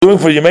doing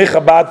for Yemei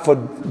Chabad for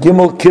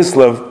Gimel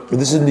Kislev.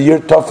 This is in the year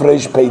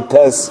Tafresh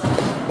Peites.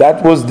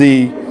 That was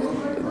the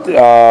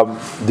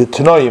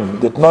Tanoim.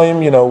 The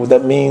Tanoim,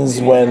 that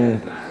means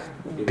when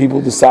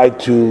people decide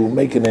to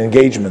make an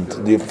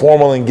engagement. The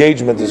formal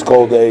engagement is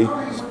called a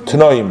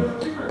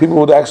Tanoim. People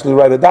would actually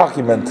write a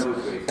document.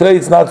 Today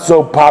it's not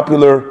so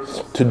popular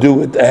to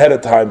do it ahead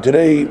of time.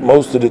 Today,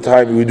 most of the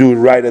time, we do it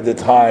right at the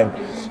time.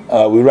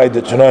 We write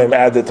the Tanoim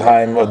at the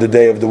time of the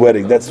day of the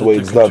wedding. That's the way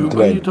it's done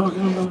today. You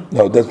talking about?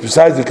 No, that's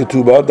besides the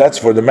ketubah. That's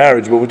for the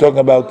marriage. But we're talking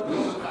about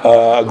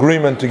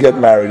agreement to get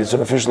married. It's an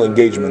official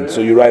engagement.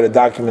 So you write a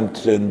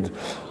document and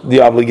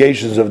the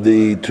obligations of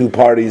the two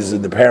parties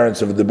and the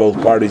parents of the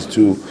both parties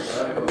to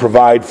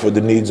provide for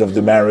the needs of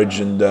the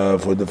marriage and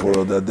for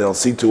that they'll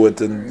see to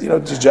it, and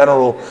just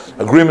general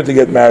agreement to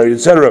get married,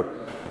 etc.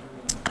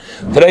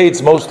 Today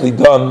it's mostly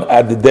done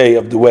at the day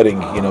of the wedding,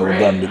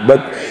 done.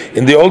 But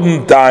in the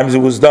olden times it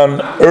was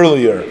done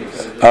earlier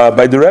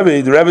by the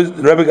Rebbe. The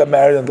Rebbe got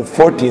married on the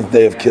 14th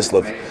day of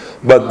Kislev.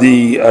 But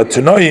the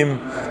Tanoim,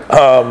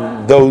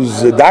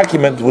 those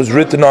document was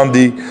written on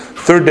the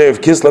 3rd day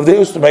of Kislev. They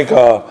used to make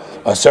a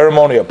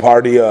ceremony, a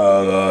party,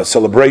 a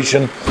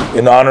celebration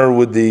in honor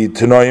with the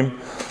Tanoim.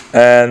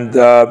 And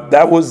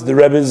that was the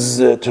Rebbe's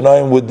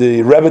Tanoim with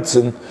the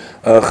Rebbetzin,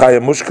 Chaya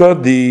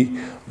Mushka, the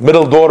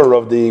middle daughter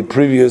of the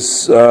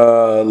previous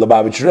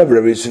Lubavitch Rebbe,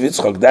 Rebbe Yosef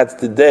Yitzchak. That's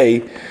the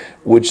day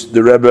which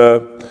the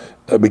Rebbe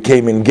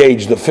became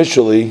engaged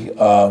officially.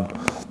 The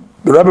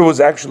Rebbe was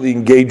actually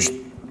engaged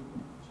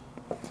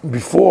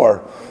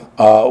before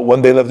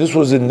when they left. This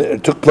was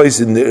took place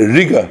in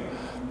Riga,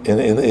 in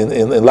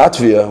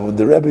Latvia.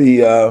 The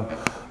Rebbe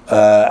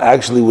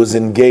actually was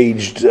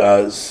engaged.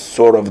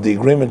 Sort of the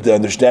agreement, the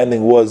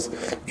understanding was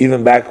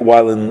even back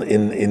while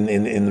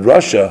in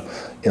Russia.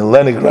 In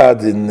Leningrad,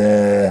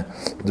 the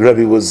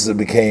Rebbe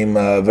became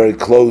very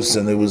close,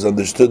 and it was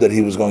understood that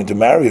he was going to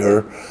marry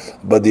her.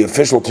 But the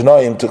official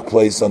Tanoim took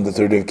place on the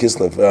 3rd day of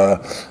Kislev.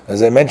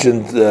 As I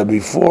mentioned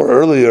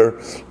earlier,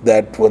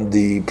 that when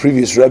the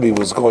previous Rebbe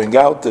was going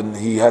out, and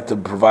he had to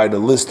provide a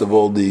list of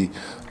all the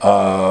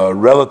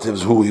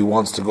relatives who he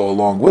wants to go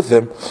along with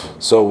him.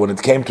 So when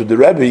it came to the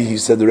Rebbe, he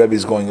said the Rebbe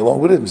is going along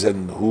with him. He said,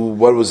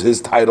 what was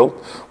his title?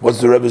 What's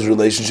the Rebbe's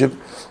relationship?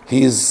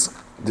 He is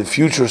the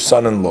future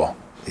son-in-law.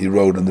 He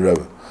wrote in the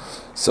Rebbe.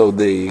 So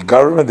the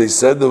government, they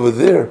said over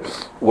there,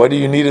 why do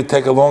you need to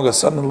take along a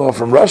son-in-law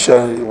from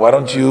Russia? Why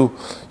don't you'll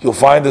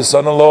find a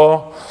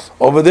son-in-law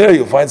over there,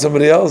 you'll find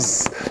somebody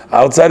else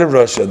outside of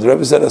Russia. The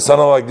Rebbe said, a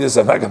son-in-law like this,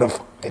 I'm not going to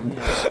find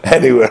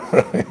anywhere.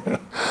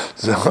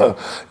 So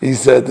he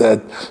said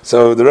that,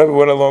 so the Rebbe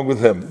went along with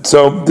him.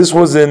 So this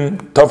was in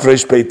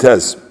Tafresh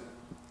Peites.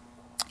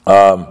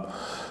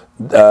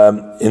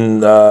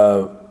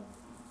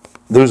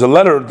 There's a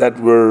letter that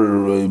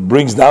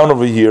brings down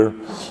over here,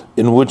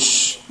 in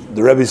which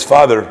the Rebbe's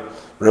father,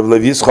 Rebbe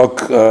Lev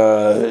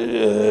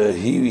Yitzchak,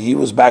 he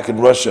was back in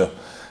Russia,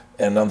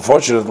 and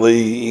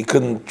unfortunately he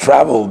couldn't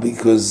travel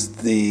because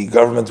the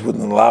government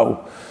wouldn't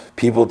allow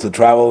people to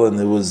travel, and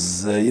it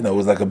was it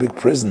was like a big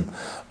prison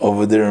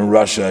over there in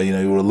Russia.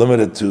 You were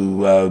limited to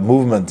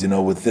movement,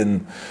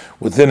 within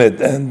it,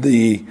 and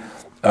the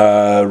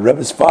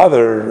Rebbe's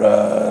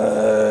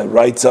father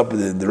writes up.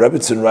 The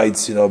Rebbetzin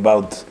writes,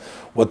 about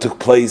what took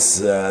place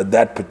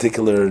that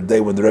particular day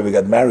when the Rebbe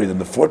got married on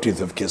the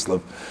 14th of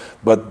Kislev.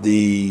 But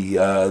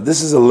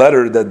this is a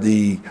letter that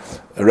the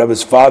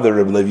Rebbe's father,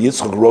 Rebbe Lev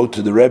Yitzchak, wrote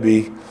to the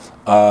Rebbe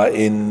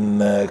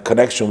in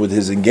connection with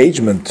his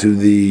engagement to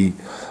the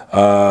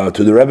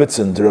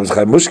Rebbetzin, to Rebbe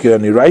Chaim Mushka,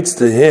 and he writes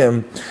to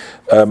him,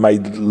 my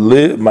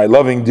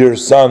loving dear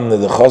son,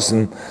 the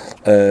Chosen,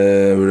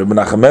 Rebbe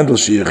Nachum Mendel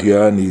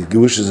Sheikhya, and he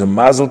wishes him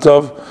Mazel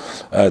Tov,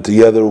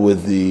 together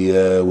with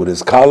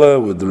his Kala,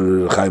 with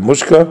the Chaim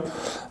Mushka,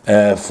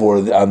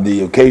 on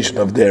the occasion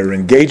of their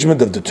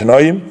engagement of the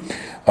Tanoim,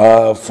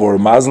 for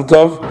Mazel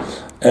Tov,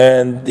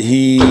 and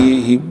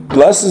he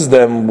blesses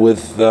them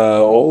with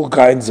all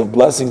kinds of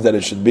blessings that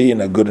it should be in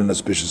a good and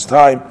auspicious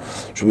time.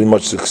 Should be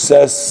much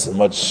success,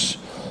 much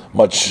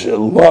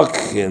luck,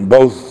 in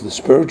both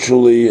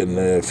spiritually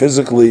and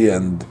physically,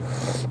 and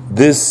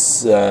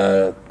this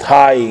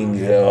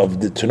tying of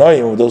the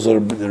Tanoim, those are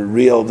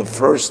the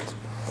first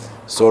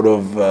sort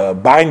of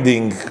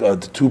binding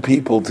the two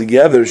people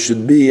together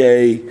should be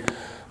a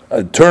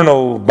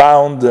eternal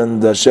bound,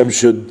 and Hashem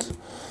should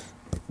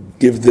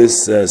give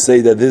this,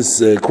 say that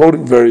this,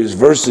 quoting various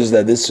verses,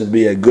 that this should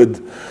be a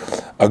good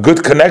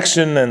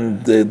connection,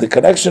 and the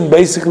connection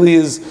basically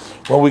is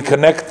when we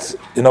connect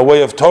in a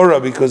way of Torah,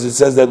 because it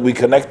says that we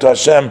connect to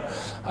Hashem,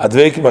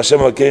 Adveikim Hashem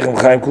Alkeichem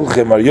Chaim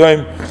Kulchem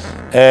Aryoim,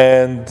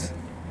 and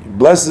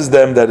blesses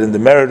them that in the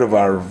merit of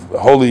our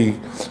holy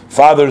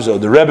fathers,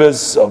 of the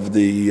Rebbes, of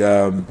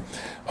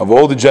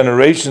all the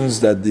generations,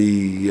 that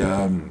the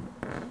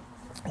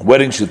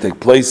wedding should take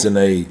place in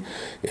a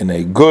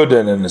good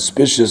and an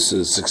auspicious,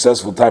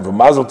 successful time for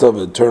Mazel Tov,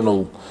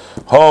 eternal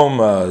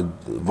home,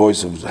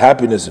 voice of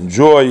happiness and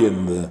joy,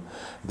 and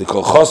the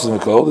Kol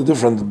Chosim, all the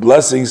different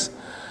blessings.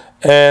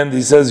 And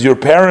he says your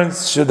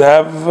parents should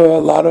have a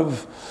lot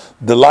of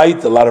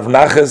delight, a lot of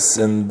naches,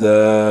 and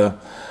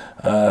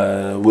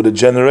with a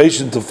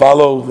generation to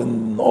follow,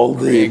 and all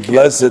the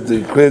blessed,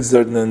 the kids,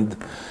 and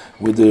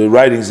with the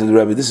writings of the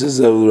Rebbe. This is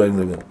the writing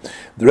of the Rebbe.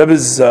 The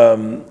Rebbe's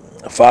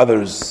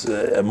father's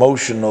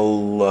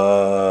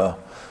emotional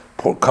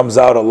comes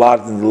out a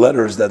lot in the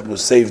letters that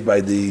was saved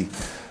by the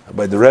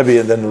Rebbe,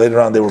 and then later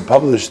on they were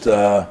published.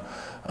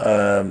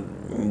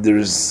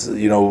 There's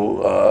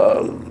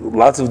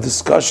lots of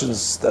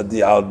discussions that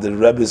the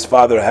Rebbe's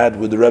father had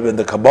with the Rebbe in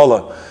the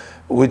Kabbalah,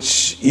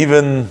 which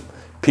even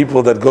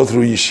people that go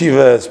through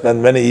yeshiva,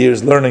 spend many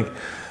years learning,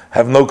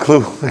 have no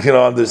clue,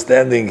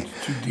 understanding.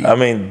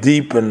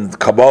 Deep and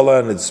Kabbalah,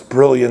 and it's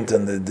brilliant,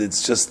 and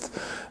it's just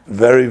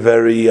very,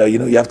 very,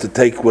 you have to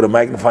take with a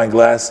magnifying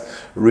glass,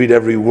 read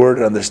every word,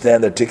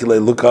 understand,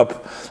 articulate, look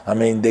up.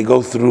 They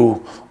go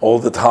through all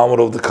the Talmud,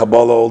 all the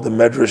Kabbalah, all the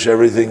Medrash,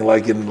 everything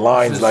like in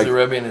lines. This like the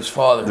Rebbe and his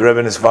father. The Rebbe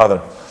and his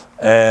father.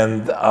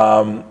 And,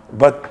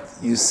 but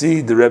you see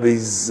the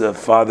Rebbe's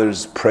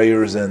father's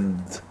prayers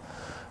and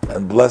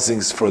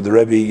blessings for the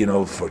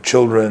Rebbe, for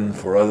children,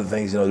 for other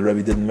things. The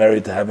Rebbe didn't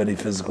marry to have any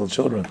physical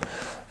children.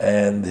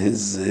 And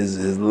his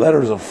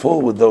letters are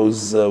full with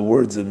those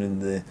words.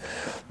 The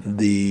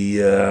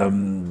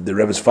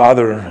Rebbe's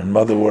father and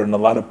mother were in a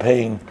lot of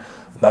pain,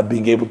 not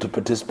being able to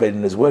participate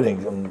in his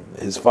wedding. And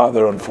his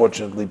father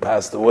unfortunately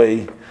passed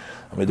away.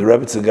 The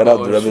Rebbe got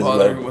out. The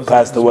Rebbe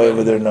passed away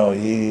over there. No,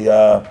 he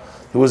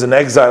was in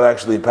exile.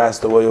 Actually, he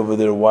passed away over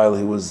there while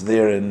he was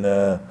there in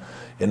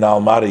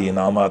Almaty, in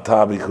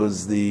Almata,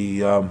 because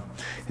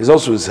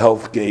his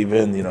health gave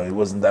in. He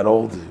wasn't that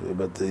old,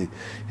 but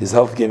his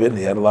health gave in.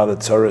 He had a lot of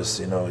tzaras.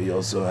 He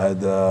also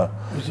had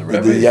was the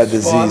Rebbe's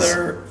disease.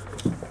 Father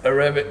a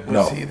Rebbe?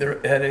 No.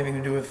 Had anything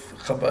to do with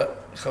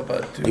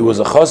Chabad too? He was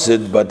a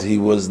chassid, but he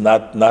was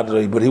not.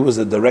 But he was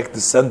a direct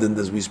descendant,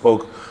 as we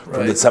spoke,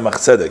 from the Tzemach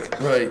Tzedek.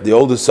 Right. The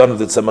oldest son of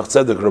the Tzemach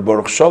Tzedek, Reb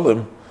Baruch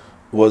Sholem,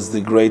 was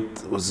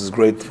his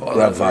great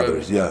grandfather.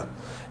 Yeah.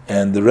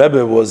 And the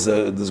Rebbe was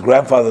his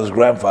grandfather's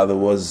grandfather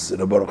was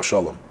Reb Baruch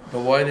Sholem.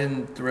 But why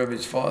didn't the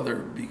Rebbe's father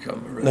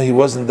become a Rebbe? No, he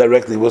wasn't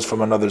directly. He was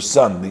from another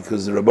son,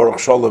 because Reb Baruch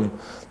Sholem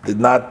did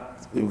not.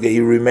 He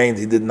remained.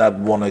 He did not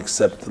want to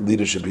accept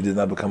leadership. He did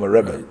not become a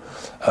Rebbe.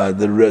 Right.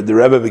 The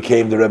Rebbe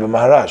became the Rebbe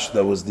Maharash.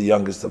 That was the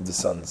youngest of the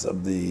sons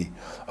of the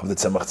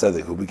Tzemach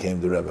Tzedek, who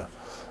became the Rebbe.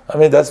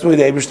 That's the way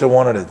the Eibishter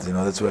wanted it.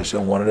 That's the way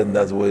Hashem wanted it, and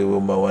that's the way it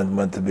was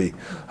meant to be.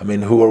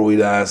 Who are we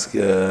to ask?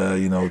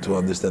 To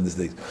understand these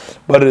things.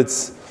 But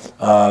it's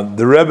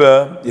the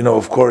Rebbe.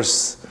 Of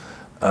course,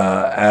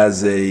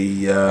 as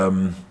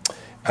a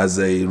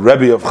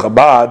Rebbe of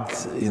Chabad,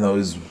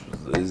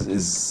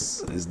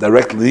 his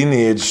direct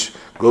lineage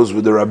goes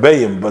with the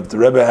Rebbeim, but the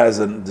Rebbe has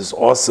this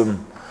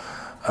awesome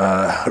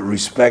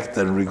respect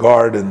and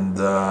regard and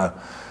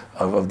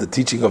of the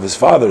teaching of his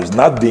fathers,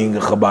 not being a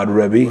Chabad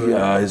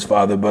Rebbe, his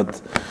father,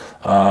 but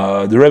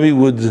the Rebbe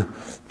would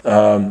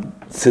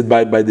sit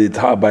by the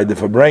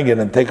Farbrengen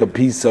and take a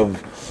piece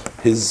of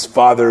his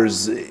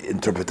father's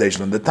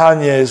interpretation on the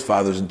Tanya, his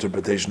father's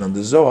interpretation on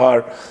the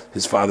Zohar,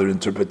 his father's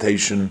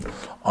interpretation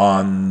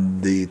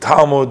on the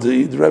Talmud.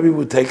 The Rebbe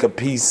would take a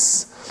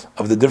piece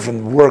of the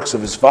different works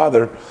of his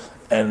father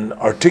and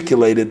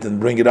articulate it and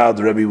bring it out.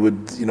 The Rebbe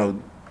would,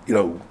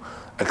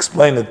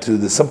 explain it to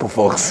the simple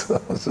folks,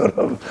 sort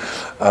of,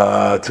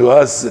 to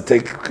us,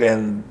 take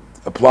and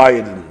apply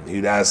it. And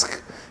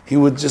he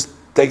would just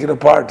take it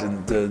apart.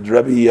 And the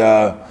Rebbe,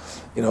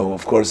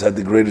 of course, had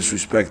the greatest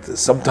respect.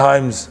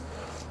 Sometimes,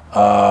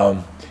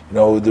 there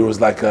was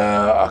like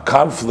a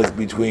conflict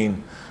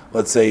between,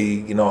 let's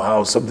say,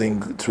 how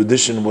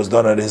tradition was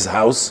done at his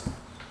house.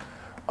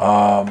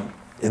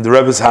 In the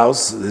Rebbe's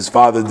house, his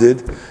father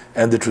did,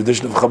 and the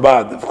tradition of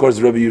Chabad. Of course,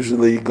 the Rebbe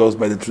usually goes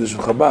by the tradition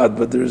of Chabad,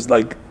 but there's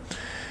like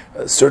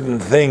certain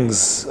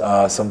things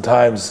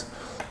sometimes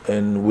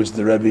in which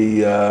the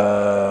Rebbe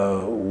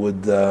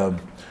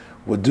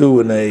would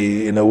do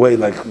in a way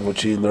like what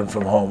she learned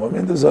from home.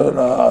 There's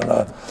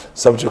a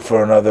subject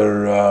for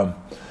another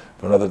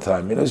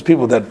time. There's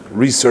people that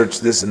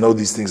research this and know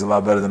these things a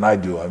lot better than I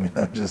do. I'm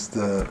just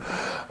learning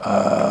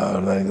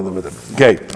a little bit. Okay.